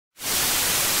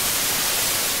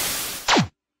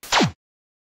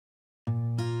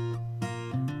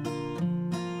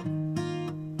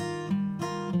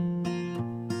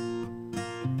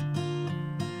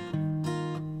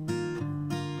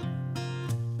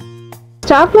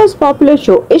Star Plus popular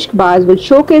show Ishqbaaz will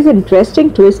showcase an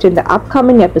interesting twist in the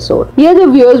upcoming episode. Here the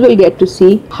viewers will get to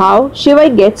see how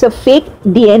Shivaay gets a fake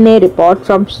DNA report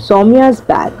from Soumya's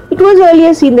bag. It was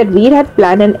earlier seen that Veer had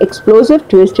planned an explosive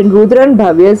twist in Rudra and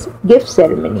Bhavya's gift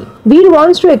ceremony. Veer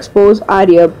wants to expose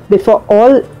Arya before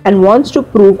all and wants to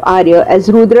prove Arya as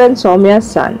Rudra and Soumya's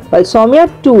son, while Soumya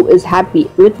too is happy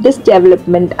with this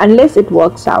development unless it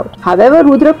works out. However,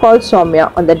 Rudra calls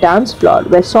Soumya on the dance floor,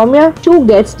 where Soumya too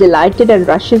gets delighted and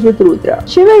rushes with Rudra.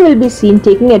 Shivaay will be seen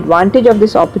taking advantage of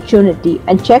this opportunity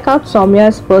and check out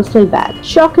Soumya's personal bag.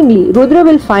 Shockingly, Rudra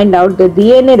will find out the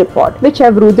DNA report which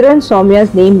have Rudra and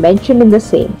Soumya's name mentioned in the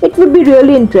same. It would be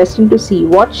really interesting to see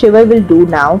what Shivaay will do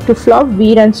now to flop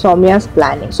Veer and Soumya's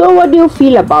planning. So what do you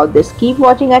feel about this? Keep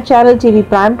watching our channel TV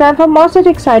Prime Time for more such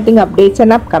exciting updates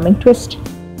and upcoming twists.